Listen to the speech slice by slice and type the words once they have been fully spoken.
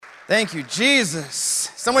Thank you, Jesus.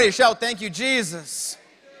 Somebody shout, thank you, Jesus.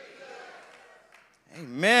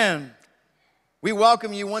 Amen. We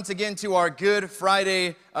welcome you once again to our Good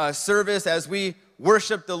Friday service as we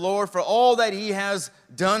worship the Lord for all that He has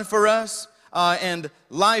done for us and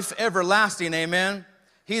life everlasting, amen.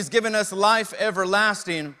 He's given us life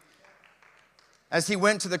everlasting as He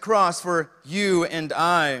went to the cross for you and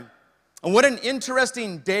I. And what an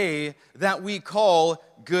interesting day that we call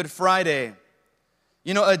Good Friday.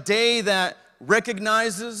 You know, a day that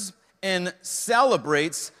recognizes and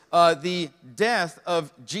celebrates the death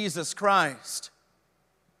of Jesus Christ.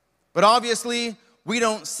 But obviously, we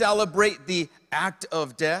don't celebrate the act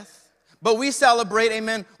of death, but we celebrate,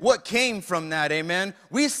 amen, what came from that, amen.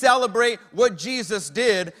 We celebrate what Jesus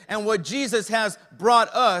did and what Jesus has brought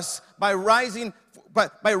us by raising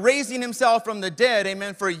Himself from the dead,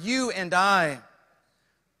 amen, for you and I.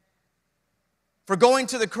 For going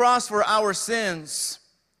to the cross for our sins,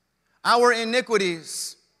 our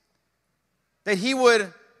iniquities, that He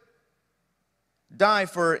would die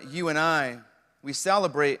for you and I. We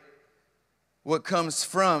celebrate what comes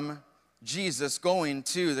from Jesus going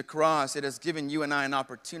to the cross. It has given you and I an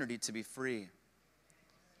opportunity to be free.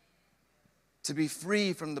 To be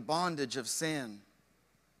free from the bondage of sin.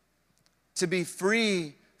 To be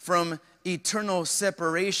free from eternal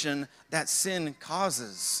separation that sin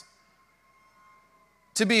causes.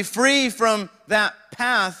 To be free from that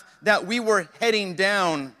path that we were heading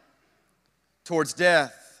down towards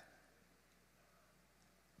death.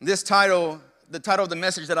 This title, the title of the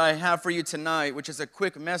message that I have for you tonight, which is a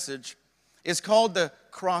quick message, is called The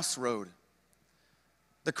Crossroad.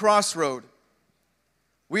 The Crossroad.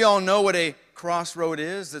 We all know what a crossroad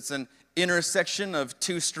is. It's an intersection of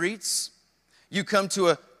two streets. You come to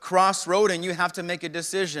a crossroad and you have to make a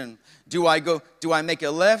decision. Do I make a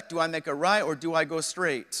left, do I make a right, or do I go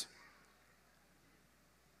straight?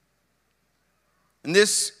 And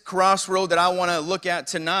this crossroad that I want to look at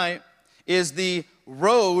tonight is the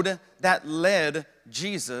road that led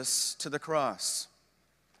Jesus to the cross.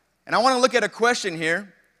 And I want to look at a question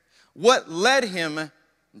here. What led Him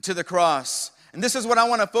to the cross? And this is what I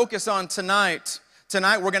want to focus on tonight.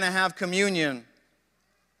 Tonight we're going to have communion.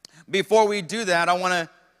 Before we do that, I want to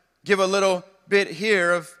give a little bit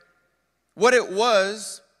here of what it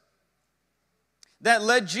was that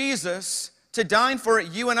led Jesus to die for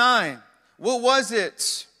you and I. What was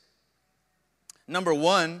it? Number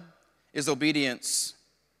one is obedience.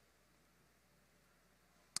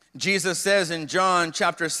 Jesus says in John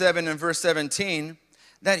chapter 7 and verse 17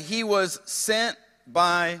 that He was sent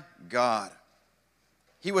by God.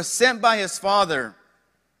 He was sent by His Father.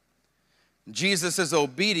 Jesus'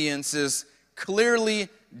 obedience is clearly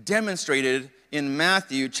demonstrated in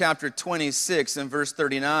Matthew chapter 26 and verse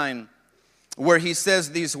 39, where He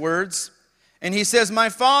says these words, and He says, "My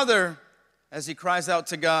Father," as He cries out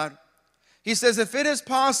to God, He says, "if it is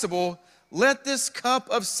possible, let this cup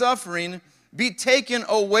of suffering be taken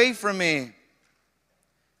away from me."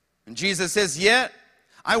 And Jesus says, "Yet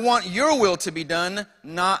I want your will to be done,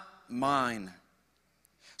 not mine."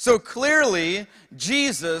 So clearly,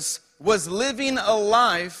 Jesus was living a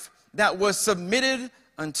life that was submitted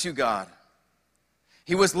unto God.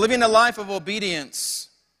 He was living a life of obedience.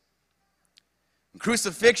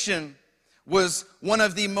 Crucifixion was one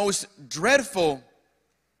of the most dreadful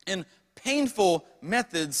and painful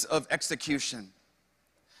methods of execution.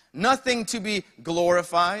 Nothing to be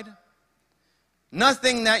glorified.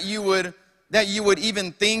 Nothing that you would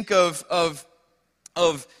even think of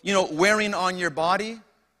wearing on your body.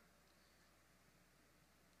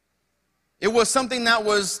 It was something that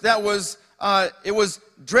was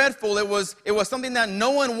dreadful. It was something that no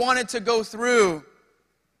one wanted to go through.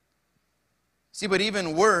 See, but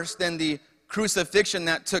even worse than the crucifixion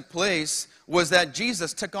that took place was that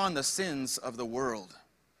Jesus took on the sins of the world.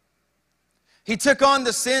 He took on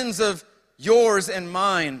the sins of yours and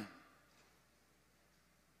mine.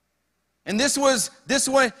 And this was,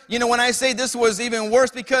 when I say this was even worse,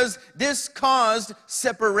 because this caused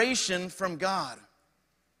separation from God.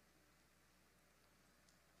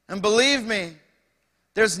 And believe me,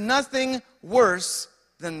 there's nothing worse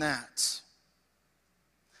than that.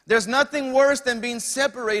 There's nothing worse than being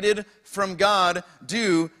separated from God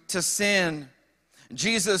due to sin.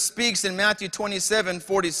 Jesus speaks in Matthew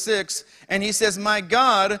 27:46, and He says, "My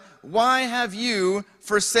God, why have you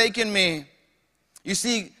forsaken me?" You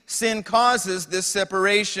see, sin causes this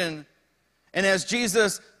separation. And as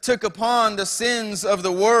Jesus took upon the sins of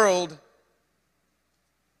the world,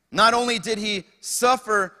 not only did He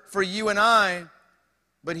suffer for you and I,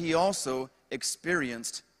 but He also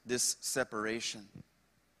experienced this separation.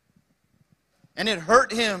 And it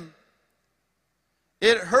hurt Him.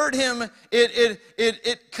 It hurt him.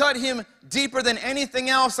 It cut him deeper than anything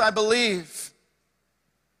else, I believe.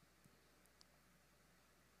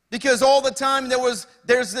 Because all the time there's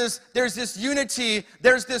this unity,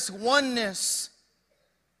 there's this oneness.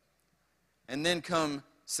 And then come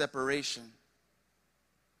separation.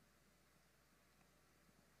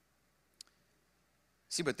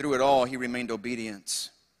 See, but through it all, he remained obedient.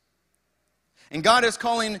 And God is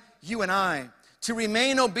calling you and I to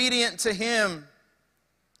remain obedient to him,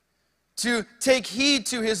 to take heed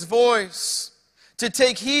to his voice, to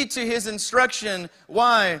take heed to his instruction.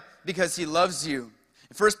 Why? Because he loves you.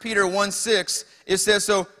 In 1 Peter 1:6, it says,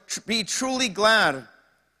 so be truly glad.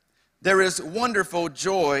 There is wonderful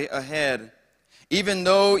joy ahead, even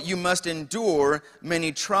though you must endure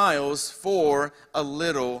many trials for a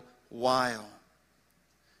little while.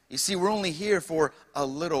 You see, we're only here for a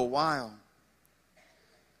little while.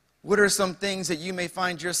 What are some things that you may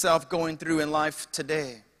find yourself going through in life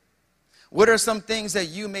today? What are some things that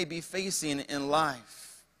you may be facing in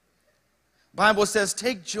life? Bible says,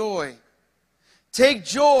 take joy. Take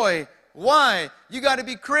joy. Why? You got to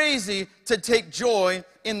be crazy to take joy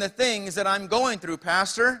in the things that I'm going through,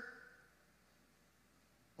 Pastor.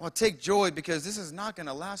 Well, take joy because this is not going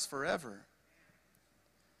to last forever.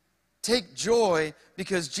 Take joy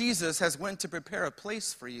because Jesus has went to prepare a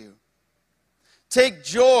place for you. Take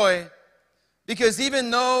joy because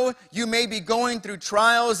even though you may be going through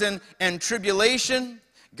trials and tribulation,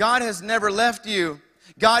 God has never left you.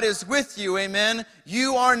 God is with you, amen.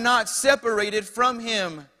 You are not separated from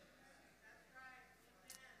him.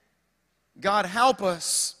 God help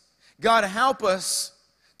us. God help us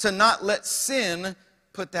to not let sin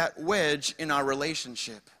put that wedge in our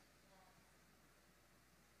relationship.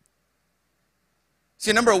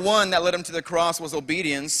 See, number one that led him to the cross was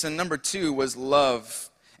obedience, and number two was love.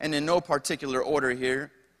 And in no particular order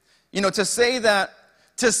here. You know, to say that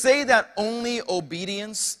only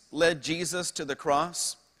obedience led Jesus to the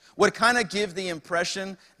cross would kind of give the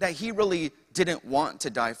impression that he really didn't want to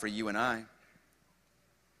die for you and I.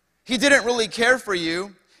 He didn't really care for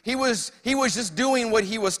you. He was just doing what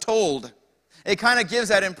he was told. It kind of gives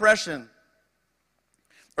that impression.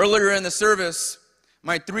 Earlier in the service,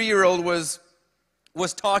 my 3-year-old was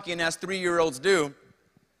talking as 3-year-olds do.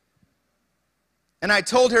 And I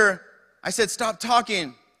told her, I said, stop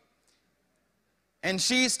talking. And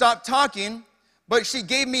she stopped talking, but she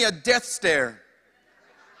gave me a death stare.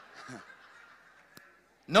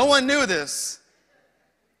 No one knew this.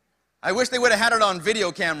 I wish they would have had it on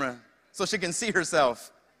video camera so she can see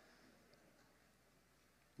herself.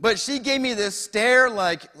 But she gave me this stare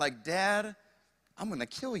like, Dad, I'm going to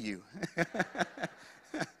kill you.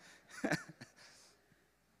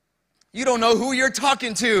 You don't know who you're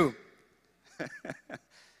talking to.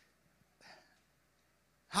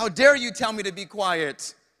 How dare you tell me to be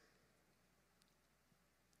quiet?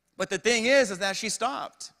 But the thing is that she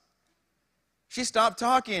stopped. She stopped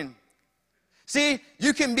talking. See,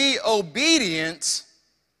 you can be obedient,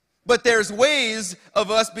 but there's ways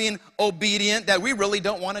of us being obedient that we really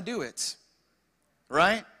don't want to do it.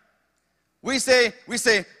 Right? We say,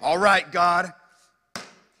 all right, God,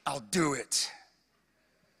 I'll do it.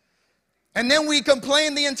 And then we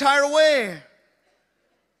complain the entire way.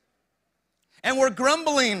 And we're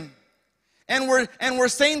grumbling. And we're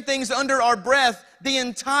saying things under our breath the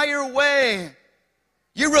entire way.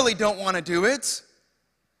 You really don't want to do it.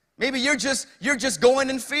 Maybe you're just going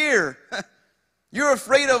in fear. You're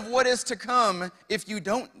afraid of what is to come if you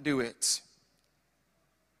don't do it.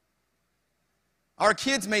 Our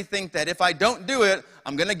kids may think that if I don't do it,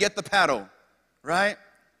 I'm going to get the paddle, right?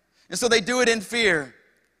 And so they do it in fear.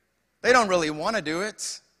 They don't really want to do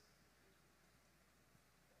it.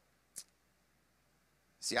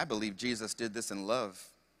 See, I believe Jesus did this in love.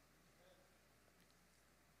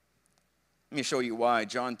 Let me show you why.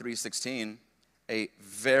 John 3:16, a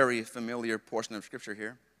very familiar portion of Scripture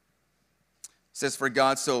here, says, for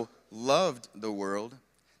God so loved the world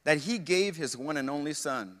that he gave his one and only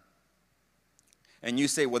Son. And you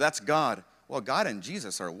say, well, that's God. Well, God and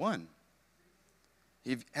Jesus are one.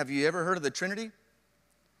 Have you ever heard of the Trinity?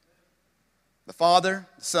 The Father,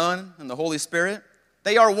 the Son, and the Holy Spirit,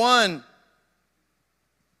 they are one.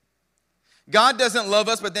 God doesn't love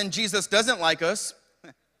us, but then Jesus doesn't like us.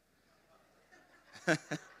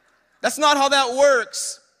 That's not how that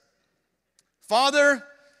works. Father,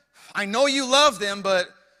 I know you love them, but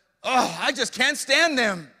I just can't stand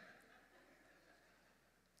them.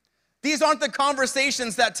 These aren't the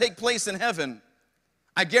conversations that take place in heaven.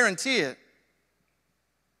 I guarantee it.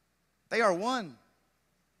 They are one.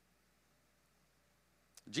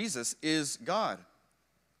 Jesus is God.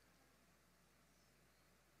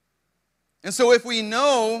 And so if we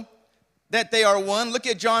know that they are one, look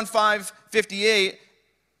at John 5:58,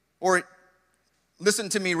 or listen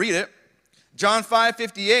to me read it. John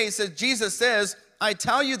 5:58 says, Jesus says, I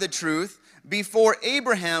tell you the truth, before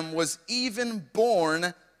Abraham was even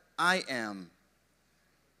born, I am.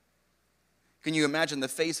 Can you imagine the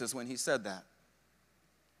faces when he said that?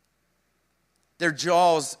 Their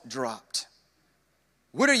jaws dropped.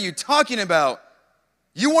 What are you talking about?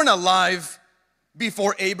 You weren't alive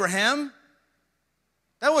before Abraham.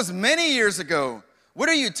 That was many years ago. What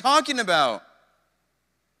are you talking about?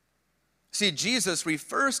 See, Jesus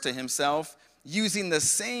refers to himself using the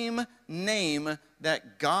same name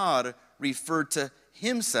that God referred to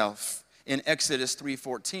himself in Exodus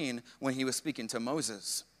 3:14 when he was speaking to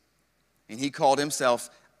Moses. And he called himself,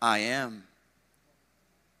 I am.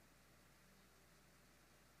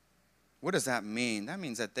 What does that mean? That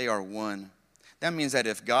means that they are one. That means that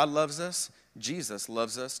if God loves us, Jesus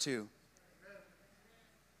loves us too.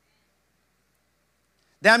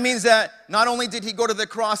 That means that not only did he go to the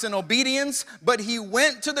cross in obedience, but he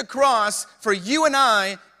went to the cross for you and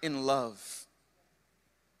I in love.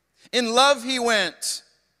 In love he went.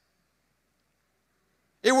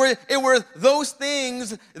 It were those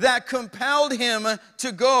things that compelled him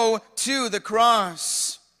to go to the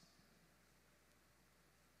cross.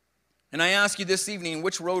 And I ask you this evening,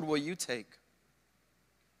 which road will you take?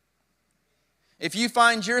 If you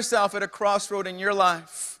find yourself at a crossroad in your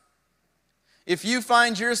life, if you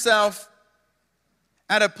find yourself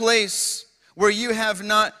at a place where you have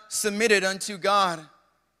not submitted unto God,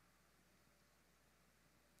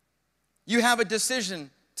 you have a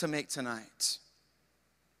decision to make tonight.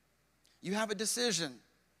 You have a decision.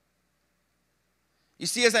 You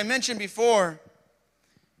see, as I mentioned before,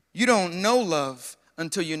 you don't know love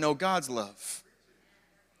until you know God's love.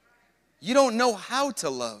 You don't know how to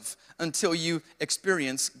love until you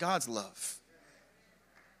experience God's love.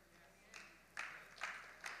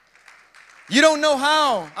 You don't know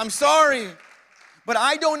how. I'm sorry. But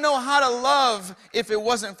I don't know how to love if it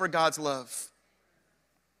wasn't for God's love.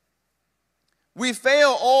 We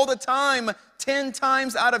fail all the time. 10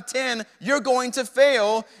 times out of 10, you're going to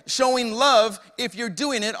fail showing love if you're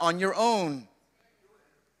doing it on your own.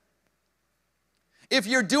 If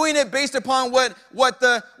you're doing it based upon what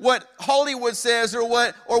Hollywood says or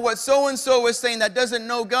what so-and-so is saying that doesn't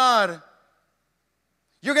know God,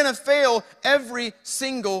 you're going to fail every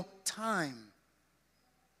single time.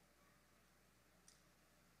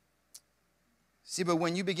 See, but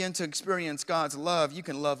when you begin to experience God's love, you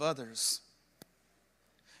can love others.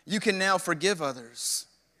 You can now forgive others.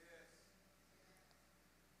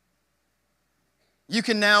 You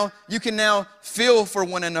can now feel for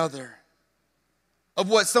one another of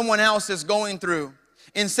what someone else is going through.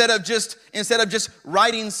 Instead of just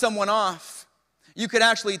writing someone off, you could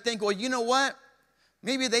actually think, well, you know what?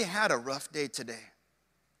 Maybe they had a rough day today.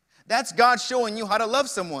 That's God showing you how to love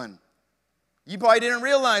someone. You probably didn't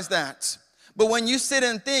realize that. But when you sit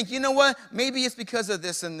and think, you know what? Maybe it's because of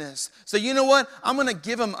this and this. So you know what? I'm going to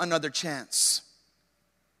give them another chance.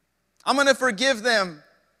 I'm going to forgive them.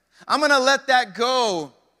 I'm going to let that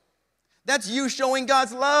go. That's you showing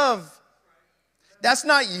God's love. That's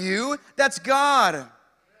not you. That's God.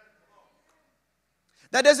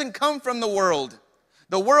 That doesn't come from the world.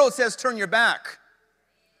 The world says turn your back.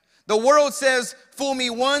 The world says fool me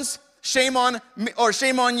once, shame on me, or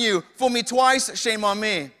shame on you. Fool me twice, shame on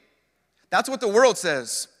me. That's what the world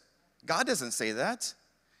says. God doesn't say that.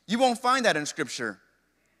 You won't find that in Scripture.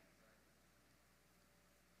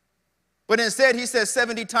 But instead, he says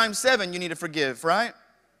 70 times 7 you need to forgive, right?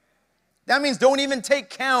 That means don't even take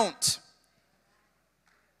count.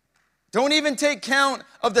 Don't even take count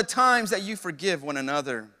of the times that you forgive one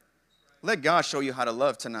another. Let God show you how to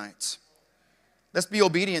love tonight. Let's be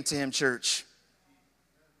obedient to him, church.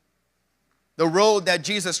 The road that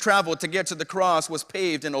Jesus traveled to get to the cross was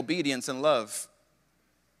paved in obedience and love.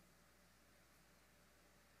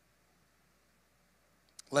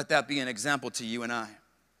 Let that be an example to you and I.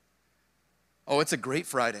 Oh, it's a great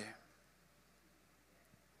Friday.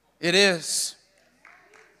 It is.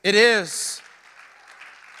 It is.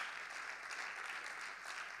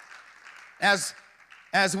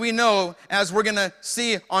 As we know, as we're going to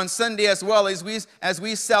see on Sunday as well, as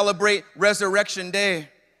we celebrate Resurrection Day,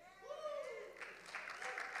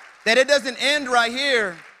 that it doesn't end right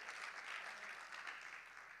here.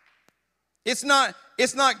 It's not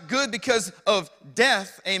good because of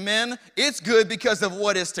death, amen. It's good because of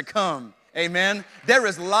what is to come, amen. There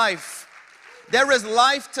is life. There is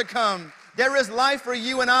life to come. There is life for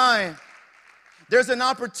you and I. There's an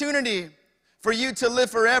opportunity for you to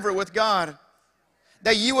live forever with God.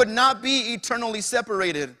 That you would not be eternally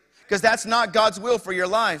separated. because that's not God's will for your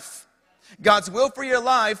life. God's will for your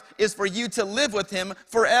life is for you to live with him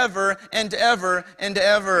forever and ever and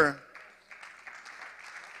ever.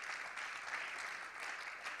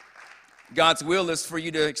 God's will is for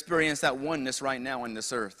you to experience that oneness right now on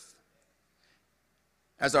this earth.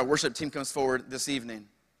 As our worship team comes forward this evening,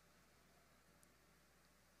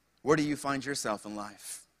 where do you find yourself in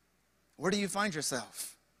life? Where do you find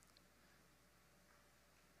yourself?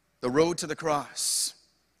 The road to the cross.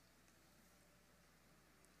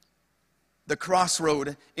 The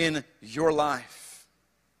crossroad in your life.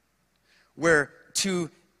 Where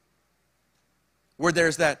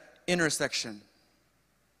there's that intersection.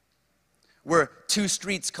 Where two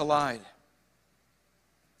streets collide.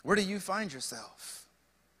 Where do you find yourself?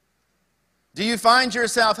 Do you find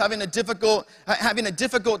yourself having a difficult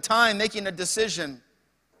time making a decision?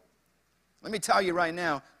 Let me tell you right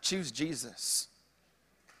now, choose Jesus.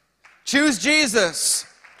 Choose Jesus.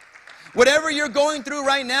 Whatever you're going through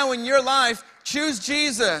right now in your life, choose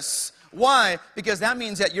Jesus. Why? Because that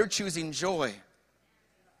means that you're choosing joy.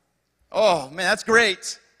 Oh, man, that's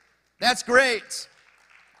great. That's great.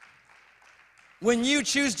 When you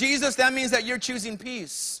choose Jesus, that means that you're choosing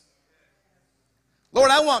peace.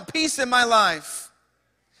 Lord, I want peace in my life.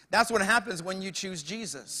 That's what happens when you choose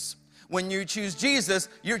Jesus. When you choose Jesus,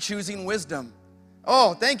 you're choosing wisdom.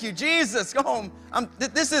 Oh, thank you, Jesus. Go home.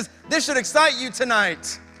 This should excite you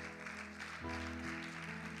tonight.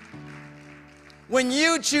 When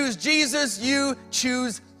you choose Jesus, you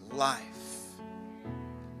choose life.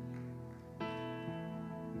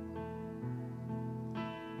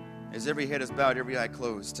 As every head is bowed, every eye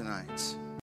closed tonight.